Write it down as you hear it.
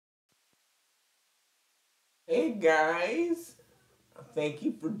Hey guys, thank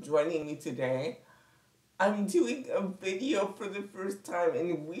you for joining me today. I'm doing a video for the first time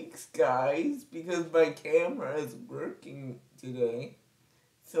in weeks, guys, because my camera is working today.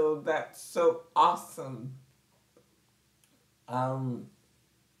 So that's so awesome. Um,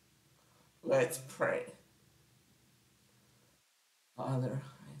 let's pray. Father,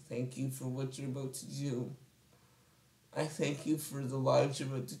 I thank you for what you're about to do. I thank you for the lives you're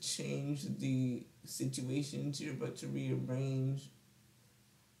about to change, the situations you're about to rearrange.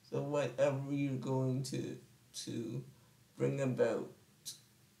 So whatever you're going to bring about,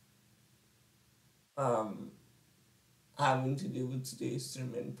 um, having to do with today's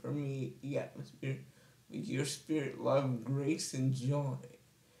sermon, permeate the atmosphere with your spirit, love, grace, and joy.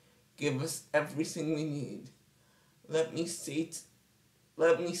 Give us everything we need. Let me say,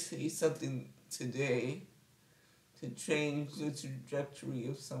 let me say something today to change the trajectory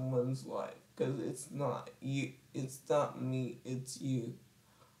of someone's life, because it's not you, it's not me, it's you.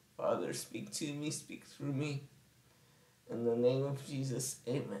 Father, speak to me, speak through me. In the name of Jesus,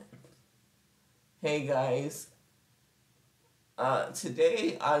 amen. Hey guys,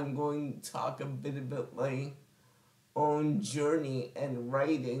 today I'm going to talk a bit about my own journey and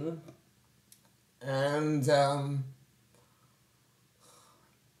writing, and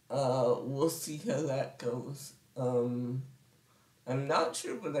we'll see how that goes. I'm not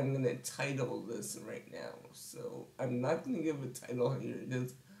sure what I'm gonna title this right now, so I'm not gonna give a title here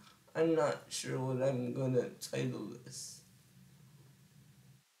because I'm not sure what I'm gonna title this.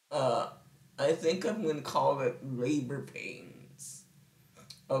 Uh, I think I'm gonna call it labor pains.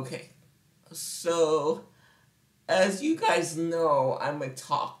 Okay, so as you guys know, I'm a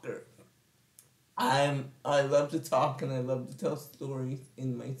talker. I love to talk and I love to tell stories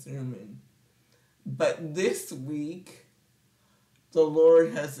in my sermon. But this week, the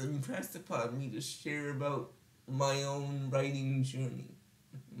Lord has impressed upon me to share about my own writing journey.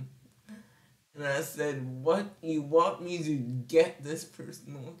 And I said, "What, you want me to get this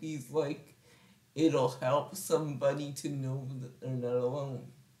personal?" He's like, "It'll help somebody to know that they're not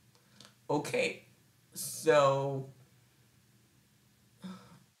alone." Okay, so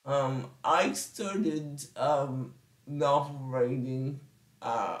I started novel writing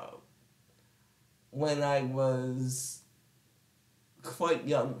uh, when I was quite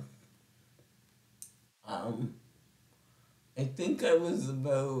young. Um, I think I was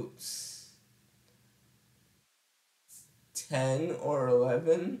about 10 or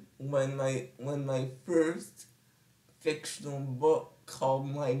 11 when my first fictional book called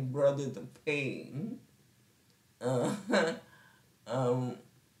My Brother the Pain uh, um,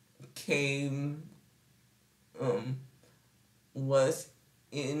 came um, was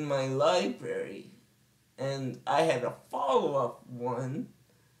in my library, and I had a follow up one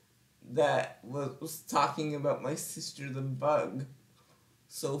that was talking about my sister the bug.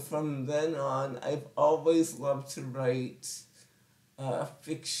 So from then on, I've always loved to write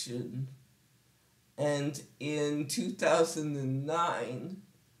fiction. And in 2009,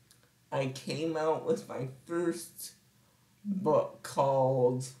 I came out with my first book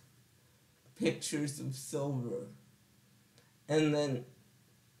called Pictures of Silver. And then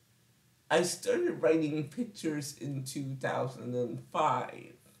I started writing pictures in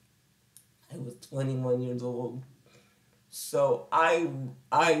 2005. I was 21 years old. So I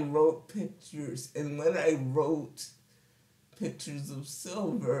wrote pictures, and when I wrote Pictures of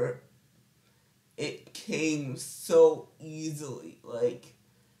Silver, it came so easily. Like,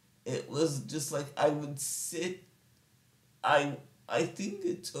 it was just like I would sit. I I think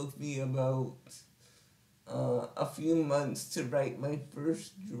it took me about a few months to write my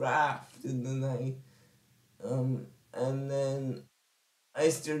first draft, and then I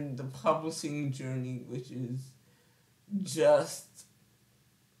started the publishing journey, which is just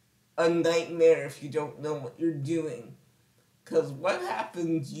a nightmare if you don't know what you're doing. Because what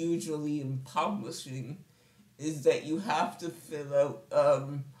happens usually in publishing is that you have to fill out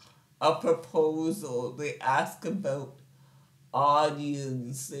a proposal. They ask about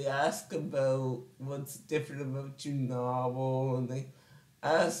audience, they ask about what's different about your novel, and they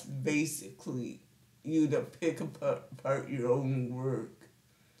ask basically you to pick apart your own work.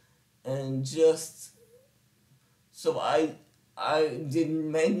 And just so I did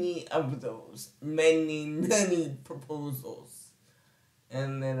many of those, many proposals,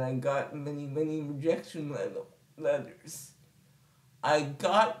 and then I got many rejection letters. I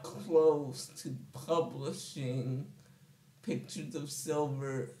got close to publishing Pictures of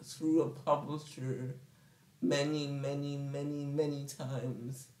Silver through a publisher many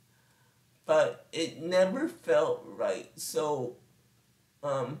times, but it never felt right. So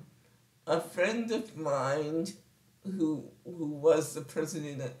um, a friend of mine who was the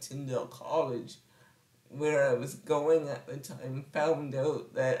president at Tyndale College, where I was going at the time, found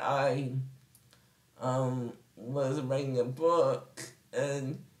out that I was writing a book,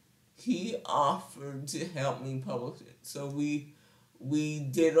 and he offered to help me publish it. So we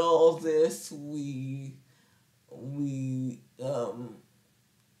did all this. We we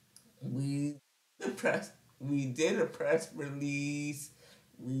the press we did a press release.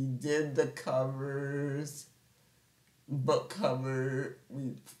 We did the covers, book cover.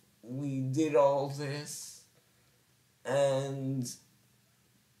 We did all this, and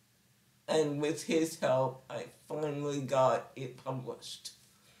with his help, I finally got it published.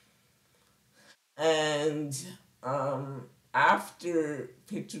 And after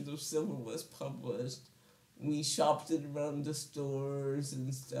Pictures of Silver was published, we shopped it around the stores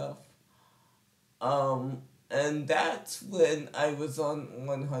and stuff. And that's when I was on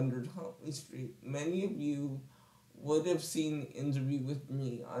 100 Huntley Street. Many of you would have seen the interview with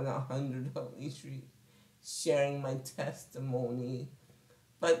me on 100 Huntley Street, sharing my testimony.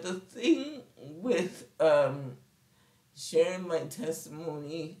 But the thing with sharing my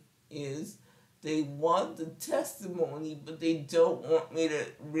testimony is they want the testimony, but they don't want me to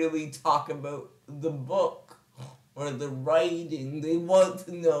really talk about the book or the writing. They want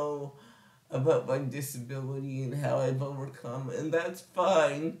to know about my disability and how I've overcome, and that's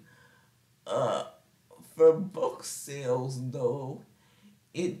fine. Uh, for book sales, though,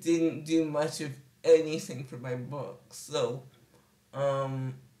 it didn't do much of anything for my book.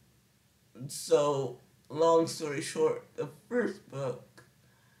 Um, so long story short, the first book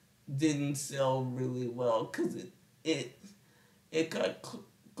didn't sell really well because it it got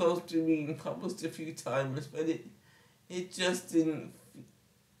close to being published a few times, but it just didn't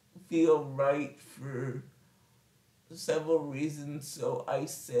feel right for several reasons. So I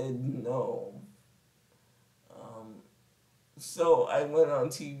said no. Um, so I went on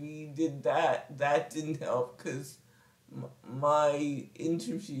TV, did that. That didn't help because my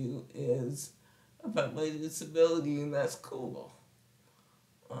interview is about my disability, and that's cool.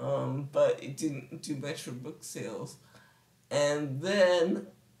 But it didn't do much for book sales. And then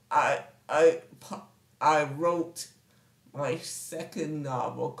I I I wrote my second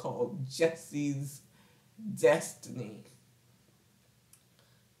novel called Jesse's Destiny.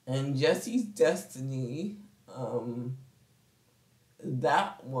 And Jesse's Destiny,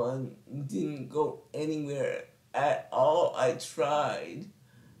 that one didn't go anywhere at all. I tried,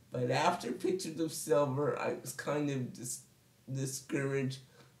 but after Pictures of Silver, I was kind of discouraged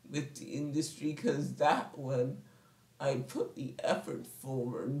with the industry because that one I put the effort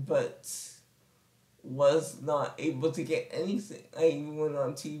forward, but was not able to get anything. I even went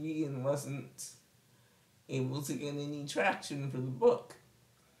on TV and wasn't able to get any traction for the book.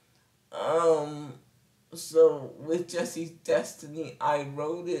 Um, so with Jesse's Destiny, I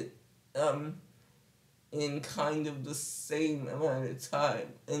wrote it in kind of the same amount of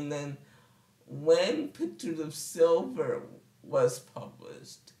time, and then when Pictures of Silver was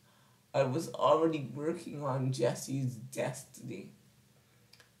published, I was already working on Jesse's Destiny,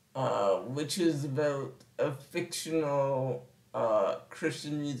 which is about a fictional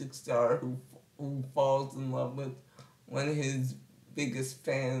Christian music star who falls in love with one of his biggest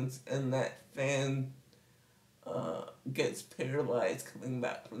fans, and that fan gets paralyzed coming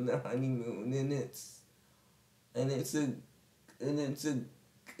back from their honeymoon, and it's a and it's a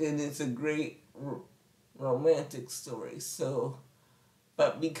and it's a great romantic story. So,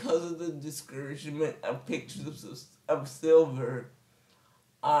 but because of the discouragement of Pictures of Silver,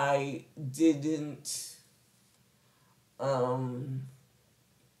 I didn't um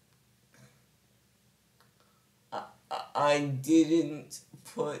I didn't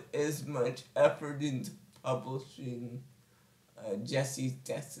put as much effort into publishing Jesse's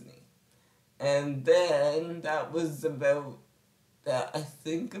Destiny. And then that was about that I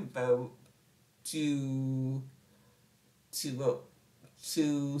think about two two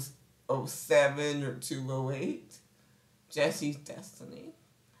two oh seven or 208, Jesse's Destiny.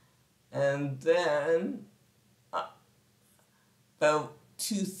 And then about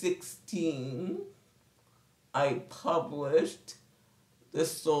 216, I published The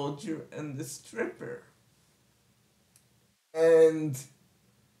Soldier and the Stripper. And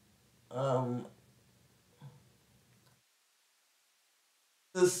um,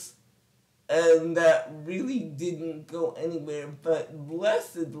 this and that really didn't go anywhere, but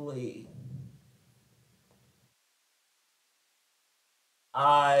blessedly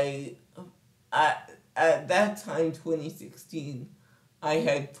I at that time 2016 I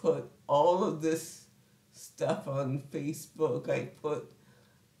had put all of this stuff on Facebook. I put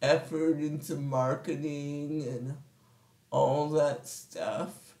effort into marketing and all that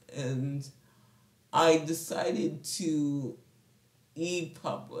stuff. And I decided to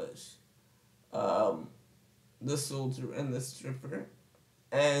e-publish um, The Soldier and the Stripper.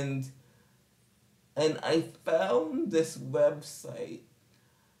 And I found this website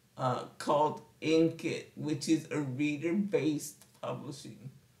called Inkit, which is a reader-based publishing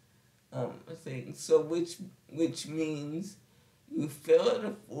thing. So which means you fill out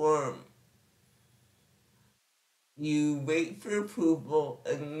a form, you wait for approval,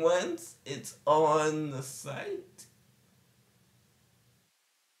 and once it's on the site,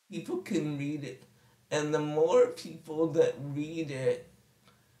 people can read it. And the more people that read it,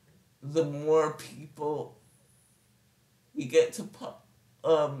 the more people we get to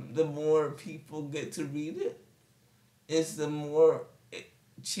the more people get to read it, is the more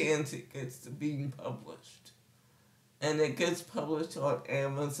chance it gets to being published. And it gets published on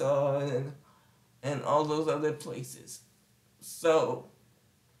Amazon and all those other places. So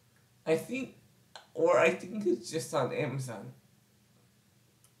I think, or I think it's just on Amazon.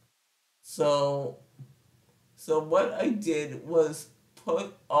 So what I did was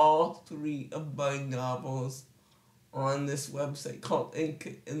put all three of my novels on this website called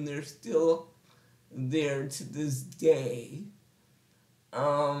Inkit, and they're still there to this day.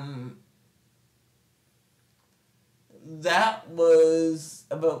 That was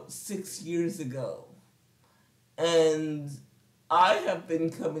about 6 years ago. And I have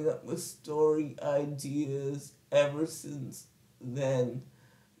been coming up with story ideas ever since then.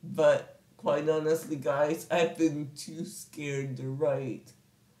 But quite honestly, guys, I've been too scared to write.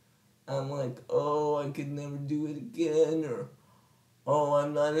 I'm like, oh, I could never do it again, or oh,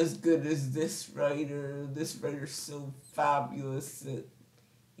 I'm not as good as this writer. This writer's so fabulous at,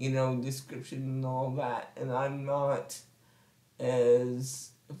 description and all that, and I'm not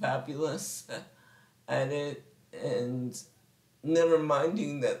as fabulous at it, and never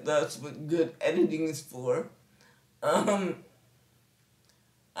minding that that's what good editing is for. Um,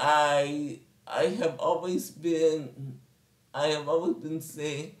 I have always been,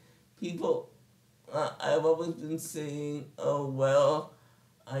 saying, people, I have always been saying, oh, well,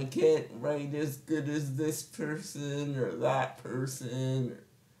 I can't write as good as this person or that person or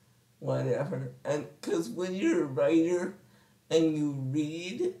whatever. And because when you're a writer and you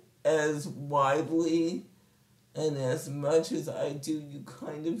read as widely and as much as I do, you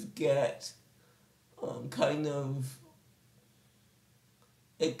kind of get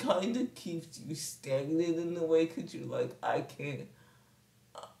it kind of keeps you stagnant in a way, because you're like, I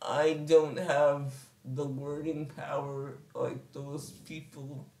don't have the wording power like those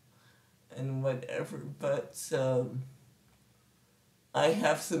people and whatever. But I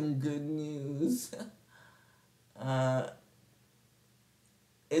have some good news. uh,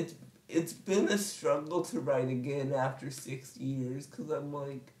 it's been a struggle to write again after 6 years, because I'm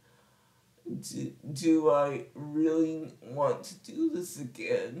like, do I really want to do this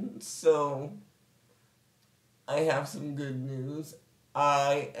again? So I have some good news.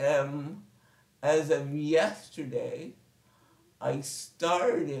 As of yesterday, I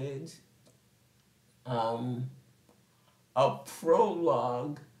started a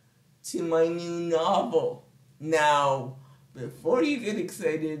prologue to my new novel. Now, before you get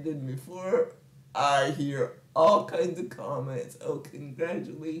excited and before I hear all kinds of comments, oh,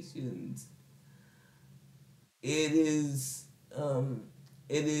 congratulations, it is it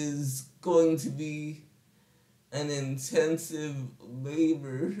is going to be an intensive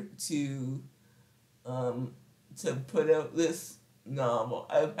labor um, to put out this novel.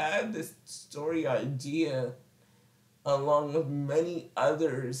 I've had this story idea along with many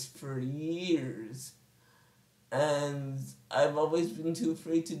others for years, and I've always been too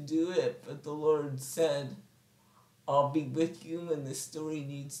afraid to do it, but the Lord said, I'll be with you and the story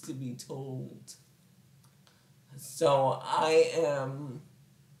needs to be told. So I am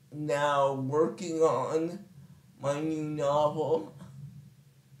now working on my new novel,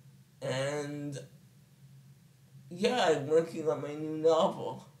 and yeah, I'm working on my new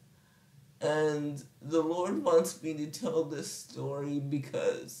novel. And the Lord wants me to tell this story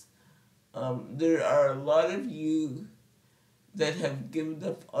because there are a lot of you that have given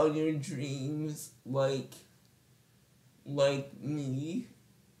up on your dreams, like me.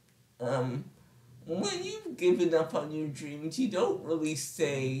 When you've given up on your dreams, you don't really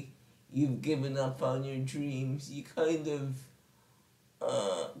say you've given up on your dreams. You kind of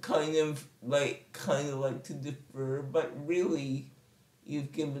like to defer, but really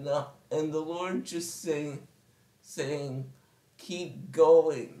you've given up. And the Lord just saying, keep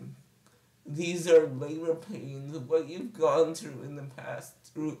going, these are labor pains. What you've gone through in the past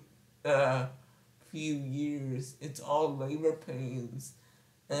uh, few years, it's all labor pains,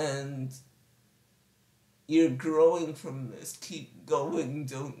 and you're growing from this. Keep going.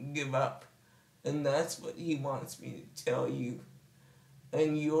 Don't give up. And that's what he wants me to tell you.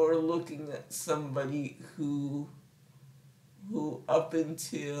 And you're looking at somebody who up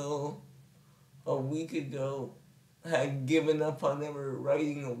until a week ago had given up on ever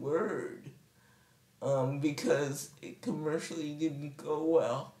writing a word, because it commercially didn't go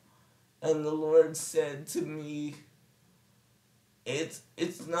well. And the Lord said to me, it's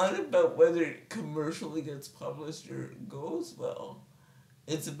not about whether it commercially gets published or goes well.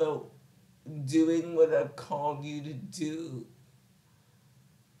 It's about doing what I've called you to do.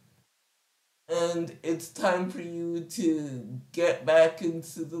 And it's time for you to get back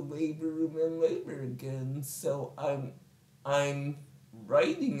into the labor room and labor again. So I'm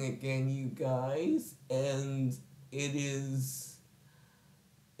writing again, you guys, and it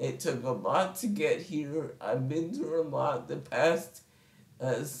took a lot to get here. I've been through a lot the past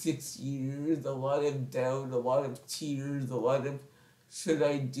 6 years, a lot of doubt, a lot of tears, a lot of should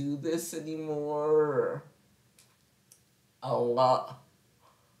I do this anymore? A lot,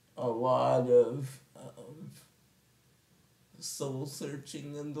 a lot of soul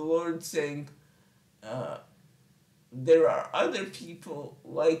searching, and the Lord saying, uh, there are other people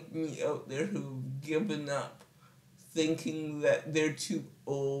like me out there who've given up, thinking that they're too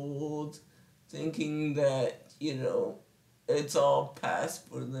old, thinking that, it's all past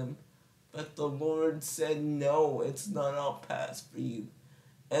for them. But the Lord said, no, it's not all past for you.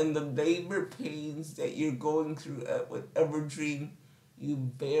 And the labor pains that you're going through at whatever dream you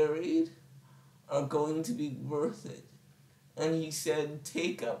buried are going to be worth it. And he said,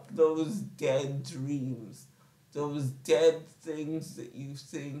 take up those dead dreams, those dead things that you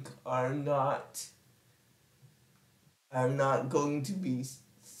think are not going to be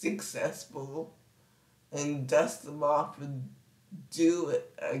successful, and dust them off and do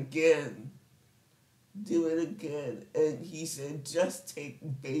it again. Do it again. And he said, just take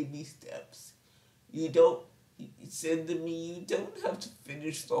baby steps. He said to me, you don't have to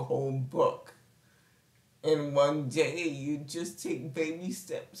finish the whole book in one day. You just take baby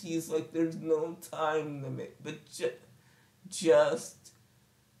steps. He's like, there's no time limit, but just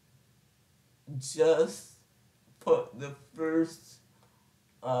put the first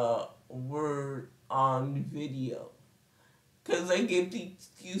word on video. Because I give the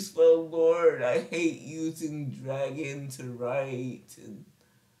excuse, well, Lord, I hate using Dragon to write, and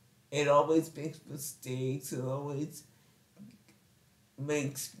it always makes mistakes, it always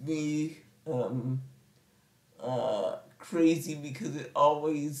makes me crazy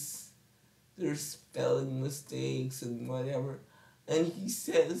because there's spelling mistakes and whatever. And he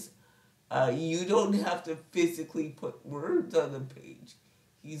says, you don't have to physically put words on the page.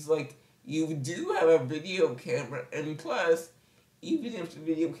 He's like, you do have a video camera, and plus, even if the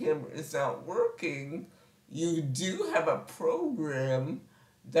video camera is not working, you do have a program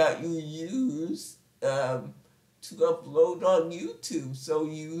that you use to upload on YouTube. So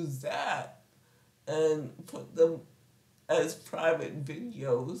use that and put them as private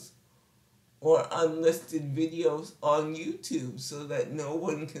videos or unlisted videos on YouTube so that no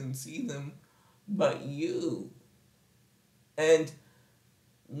one can see them but you. And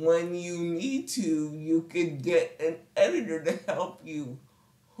when you need to, you can get an editor to help you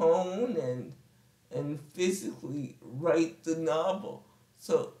hone and physically write the novel.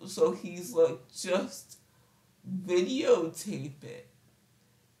 So he's like, just videotape it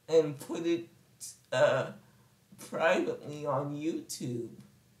and put it privately on YouTube.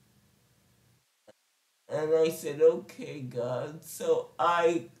 And I said, okay, God. So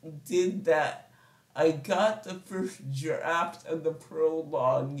I did that. I got the first draft of the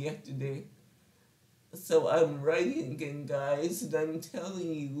prologue yesterday. So I'm writing again, guys, and I'm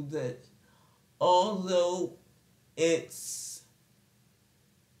telling you that although it's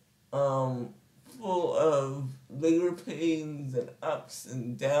full of labor pains and ups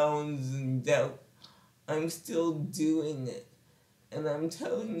and downs and doubt, I'm still doing it. And I'm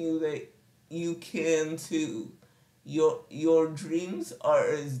telling you that you can too. Your dreams are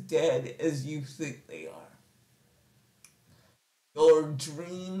as dead as you think they are. Your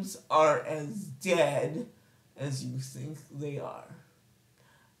dreams are as dead as you think they are.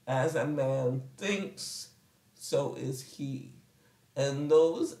 As a man thinks, so is he. And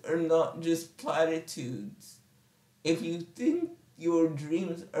those are not just platitudes. If you think your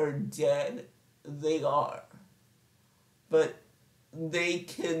dreams are dead, they are. But they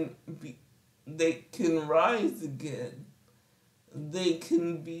can rise again. they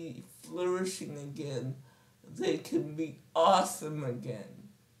can be flourishing again. They can be awesome again.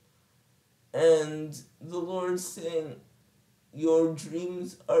 And the Lord's saying, your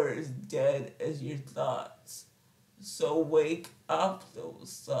dreams are as dead as your thoughts. So wake up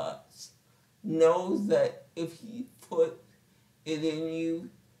those thoughts. Know that if He put it in you,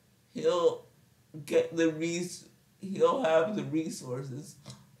 He'll get He'll have the resources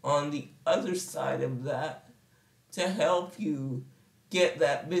on the other side of that to help you get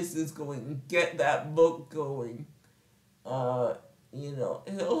that business going, get that book going. Uh,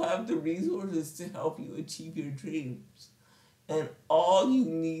 He'll have the resources to help you achieve your dreams. And all you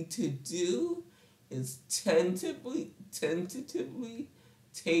need to do is tentatively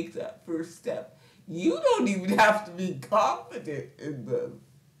take that first step. You don't even have to be confident in them.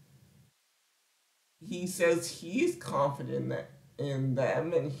 He says he is confident in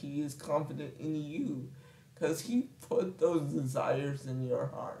them and he is confident in you because he put those desires in your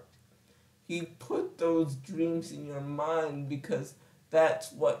heart. He put those dreams in your mind because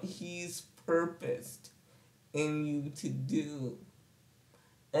that's what he's purposed in you to do.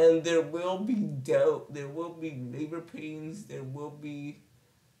 And there will be doubt, there will be labor pains, there will be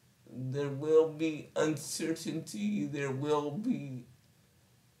uncertainty, there will be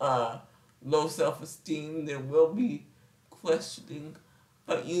uh, low self-esteem, there will be questioning,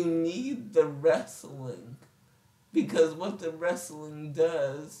 but you need the wrestling, because what the wrestling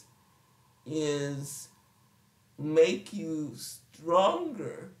does is make you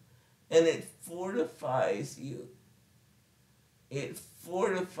stronger, and it fortifies you. It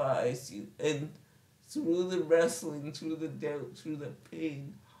fortifies you, and through the wrestling, through the doubt, through the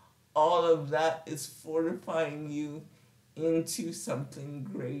pain, all of that is fortifying you into something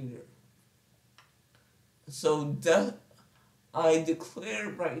greater. So I declare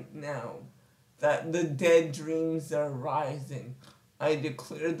right now that the dead dreams are rising. I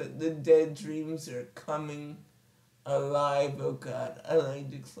declare that the dead dreams are coming alive, oh God. And I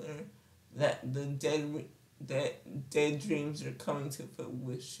declare that the dead dreams are coming to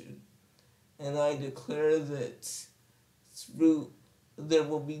fruition. And I declare that there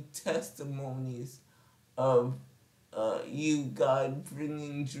will be testimonies of you, God,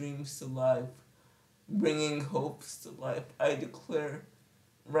 bringing dreams to life, bringing hopes to life. I declare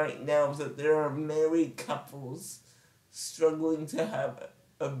right now that there are married couples struggling to have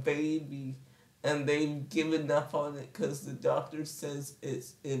a baby and they've given up on it because the doctor says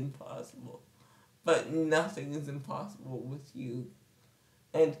it's impossible. But nothing is impossible with you.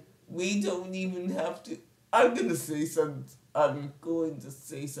 And we don't even have to. I'm going to say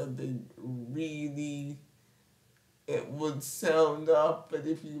something really. It would sound off, but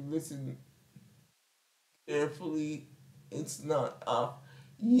if you listen carefully, it's not off.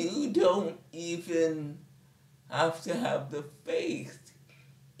 You don't even have to have the faith,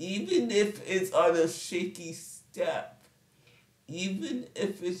 even if it's on a shaky step, even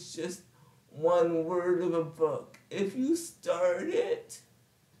if it's just one word of a book. If you start it,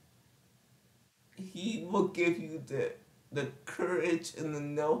 he will give you the courage and the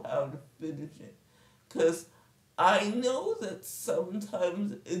know-how to finish it. Because I know that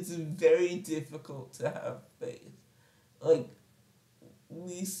sometimes it's very difficult to have faith. Like,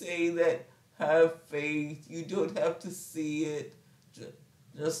 we say that have faith, you don't have to see it,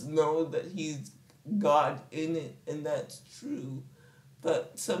 just know that he's God in it, and that's true.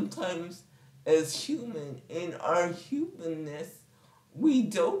 But sometimes, as human, in our humanness, we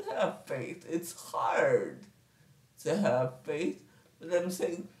don't have faith. It's hard to have faith. But I'm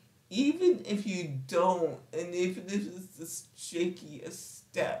saying, even if you don't, and even if it's the shakiest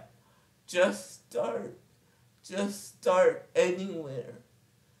step, just start. Just start anywhere.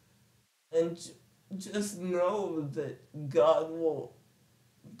 And just know that God will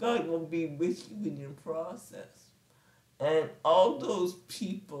be with you in your process. And all those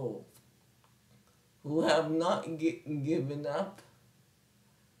people who have not given up,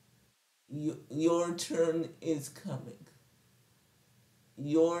 your turn is coming.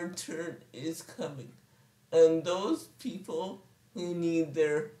 Your turn is coming. And those people who need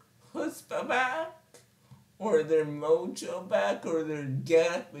their chutzpah back, or their mojo back, or their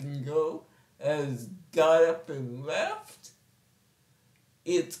get up and go has got up and left,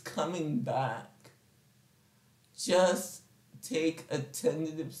 it's coming back. Just take a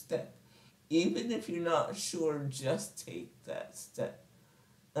tentative step. Even if you're not sure, just take that step.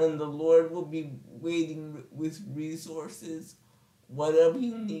 And the Lord will be waiting with resources, whatever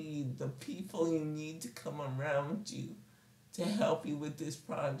you need, the people you need to come around you to help you with this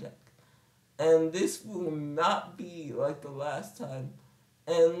project. And this will not be like the last time.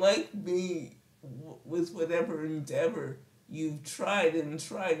 And like me, with whatever endeavor you've tried and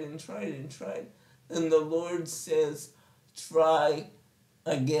tried and tried and tried. Then the Lord says, try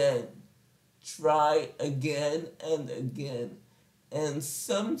again. Try again and again. And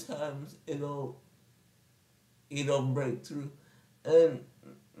sometimes it'll break through. And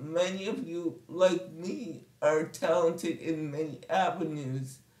many of you, like me, are talented in many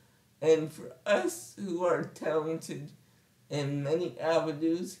avenues. And for us who are talented in many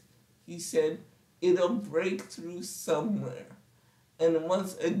avenues, he said, it'll break through somewhere. And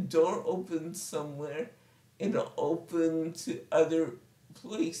once a door opens somewhere, it'll open to other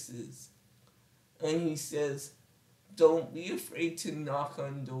places. And he says, don't be afraid to knock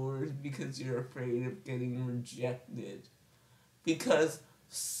on doors because you're afraid of getting rejected. Because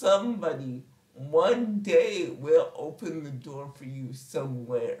somebody one day will open the door for you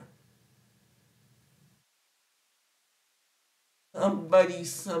somewhere. Somebody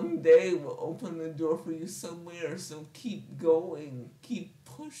someday will open the door for you somewhere. So keep going, keep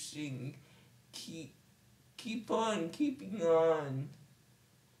pushing, keep on keeping on,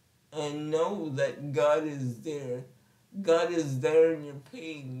 and know that God is there. God is there in your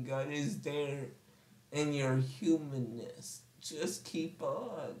pain. God is there in your humanness. Just keep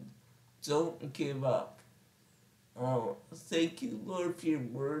on. Don't give up. Oh, thank you, Lord, for your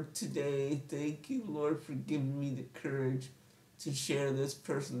word today. Thank you, Lord, for giving me the courage to share this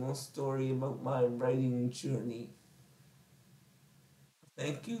personal story about my writing journey.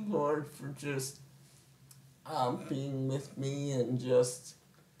 Thank you, Lord, for just being with me and just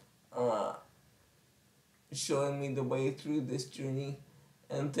uh, showing me the way through this journey.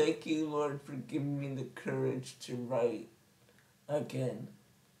 And thank you, Lord, for giving me the courage to write again.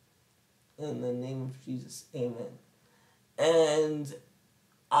 In the name of Jesus, amen. And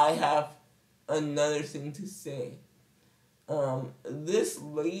I have another thing to say. This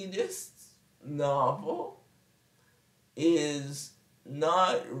latest novel is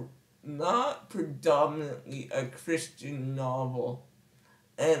not predominantly a Christian novel,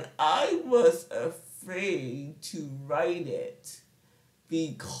 and I was afraid to write it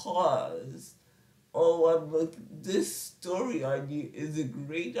because I'm like, this story idea is a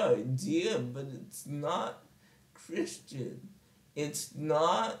great idea, but it's not Christian. It's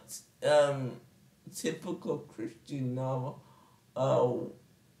not typical Christian novel.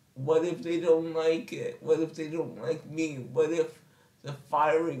 What if they don't like it? What if they don't like me? What if the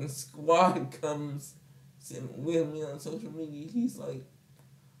firing squad comes with me on social media? He's like,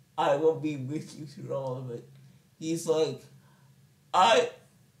 I will be with you through all of it. He's like,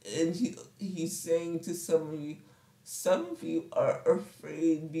 he's saying to some of you are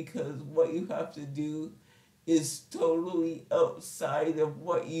afraid because what you have to do is totally outside of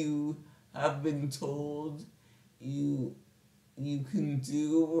what you have been told you can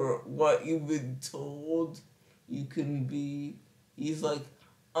do or what you've been told you can be. He's like,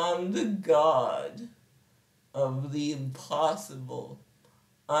 I'm the God of the impossible.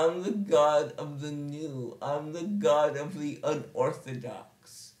 I'm the God of the new. I'm the God of the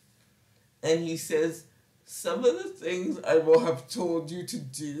unorthodox. And he says, some of the things I will have told you to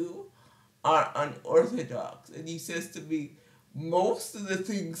do are unorthodox. And he says to me, most of the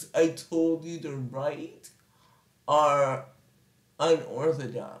things I told you to write are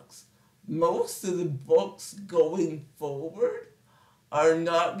unorthodox. Most of the books going forward are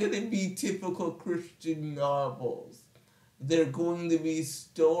not going to be typical Christian novels. They're going to be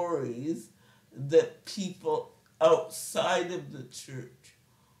stories that people outside of the church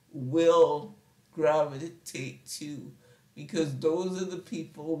will gravitate to, because those are the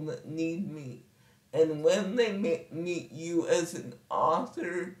people that need me. And when they meet you as an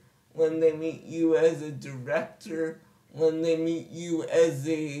author, when they meet you as a director, when they meet you as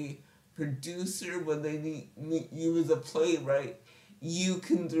a producer, when they meet you as a playwright, you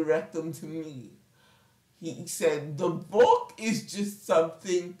can direct them to me. He said the book is just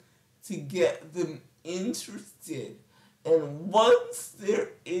something to get them interested. And once they're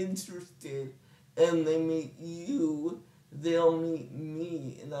interested and they meet you, they'll meet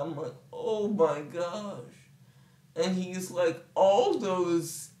me. And I'm like, oh my gosh. And he's like, all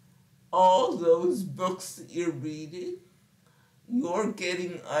those books that you're reading, you're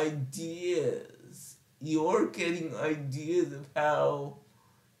getting ideas. You're getting ideas of how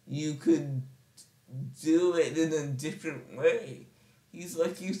you could do it in a different way. He's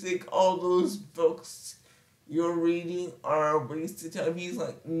like, you think all those books you're reading are a waste of time? He's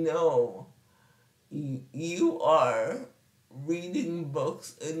like, no. You are reading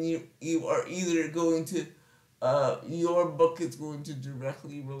books and you are either going to, your book is going to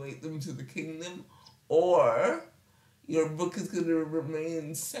directly relate them to the kingdom, or your book is going to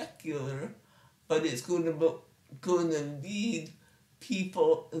remain secular, but it's going to gonna lead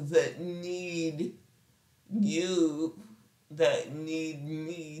people that need you, that need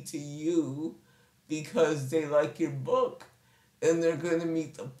me to you because they like your book, and they're gonna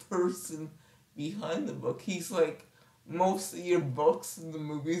meet the person behind the book. He's like, most of your books and the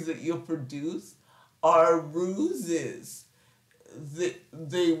movies that you'll produce are ruses.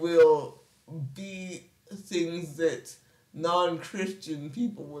 They will be things that non-Christian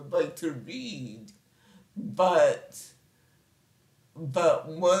people would like to read, but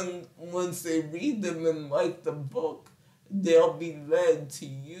once they read them and like the book, they'll be led to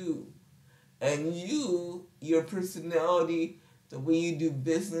you. And you, your personality, the way you do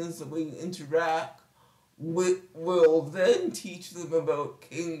business, the way you interact, will then teach them about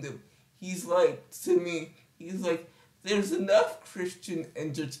kingdom. He's like, to me, he's like, there's enough Christian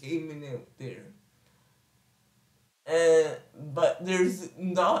entertainment out there. And but there's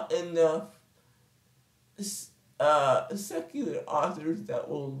not enough secular authors that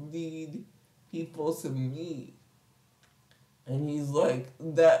will lead people to me. And he's like,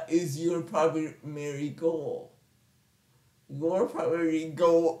 that is your primary goal. Your primary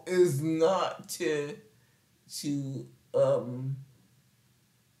goal is not to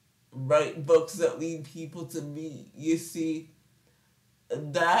write books that lead people to me. You see,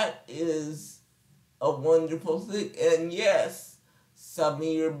 that is a wonderful thing. And yes, some of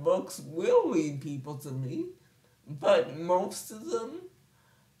your books will lead people to me, but most of them,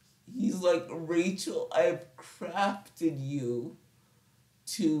 he's like, Rachel, I've crafted you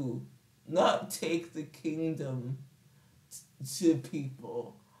to not take the kingdom to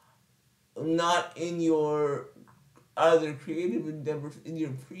people, not in your other creative endeavors, in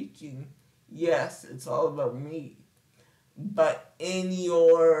your preaching. Yes, it's all about me. But in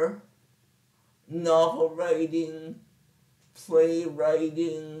your novel writing, play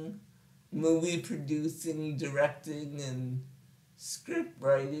writing, movie producing, directing, and script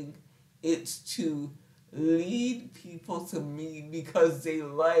writing, it's to lead people to me because they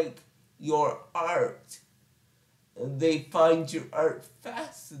like your art. They find your art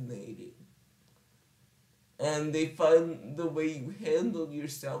fascinating. And they find the way you handle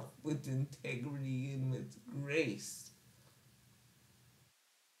yourself with integrity and with grace.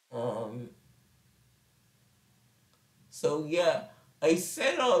 Um, so, yeah, I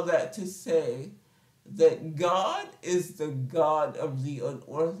said all that to say that God is the God of the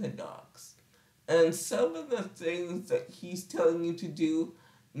unorthodox. And some of the things that He's telling you to do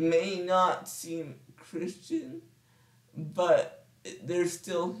may not seem Christian, but they're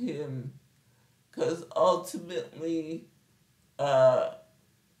still Him. Because ultimately, uh,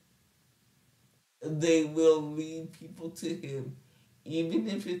 they will lead people to Him, even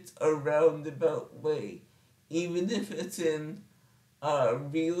if it's a roundabout way, even if it's in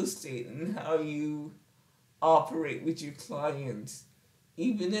real estate and how you operate with your clients,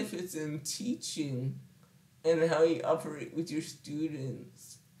 even if it's in teaching and how you operate with your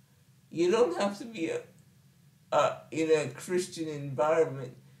students. You don't have to be in a Christian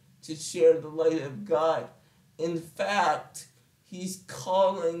environment to share the light of God. In fact, He's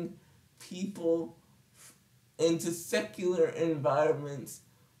calling people into secular environments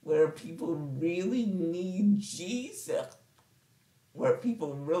where people really need Jesus. Where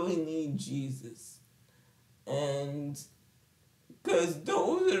people really need Jesus. And because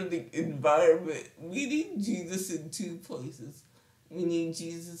those are the environment, we need Jesus in two places. We need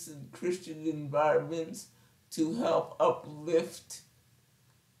Jesus in Christian environments to help uplift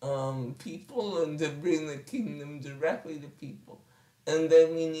people and to bring the kingdom directly to people. And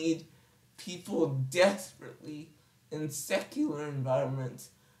then we need people desperately in secular environments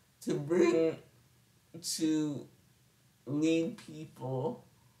to lead people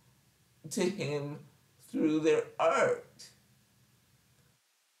to Him through their art.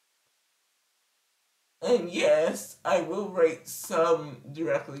 And yes, I will write some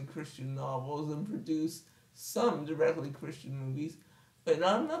directly Christian novels and produce some directly Christian movies, but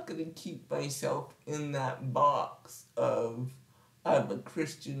I'm not going to keep myself in that box of I'm a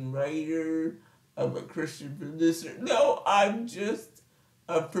Christian writer, I'm a Christian producer. No, I'm just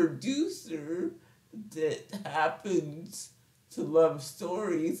a producer that happens to love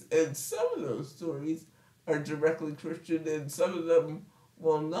stories, and some of those stories are directly Christian and some of them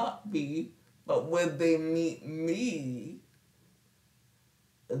will not be. But when they meet me,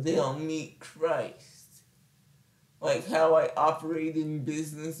 they'll meet Christ. Like how I operate in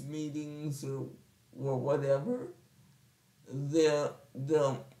business meetings or whatever. They'll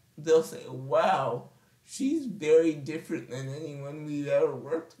say, wow, she's very different than anyone we've ever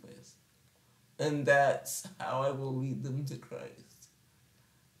worked with. And that's how I will lead them to Christ.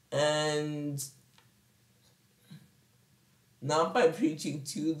 And not by preaching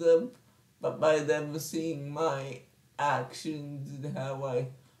to them, but by them seeing my actions and how I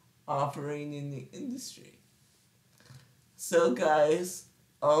operate in the industry. So, guys,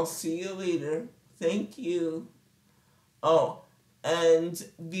 I'll see you later. Thank you. Oh, and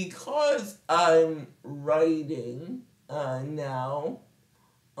because I'm writing now,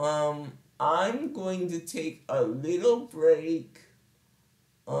 I'm going to take a little break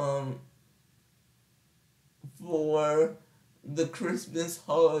um, for the Christmas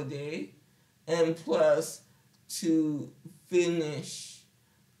holiday, and plus to finish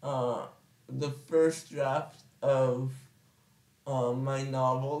uh, the first draft of my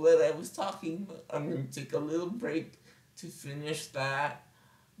novel that I was talking about. I'm going to take a little break to finish that.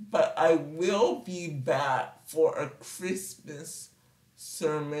 But I will be back for a Christmas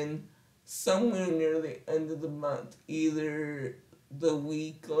sermon somewhere near the end of the month, either the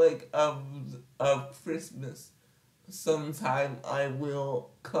week of Christmas. Sometime I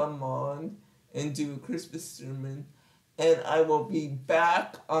will come on and do a Christmas sermon, and I will be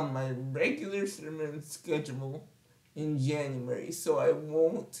back on my regular sermon schedule in January. So I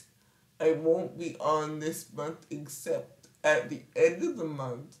won't be on this month except at the end of the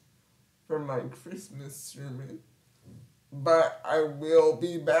month for my Christmas sermon. But I will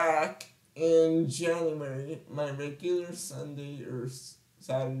be back in January, my regular Sunday or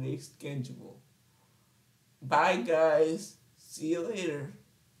Saturday schedule. Bye, guys. See you later.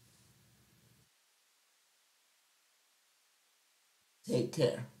 Take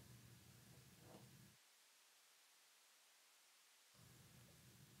care.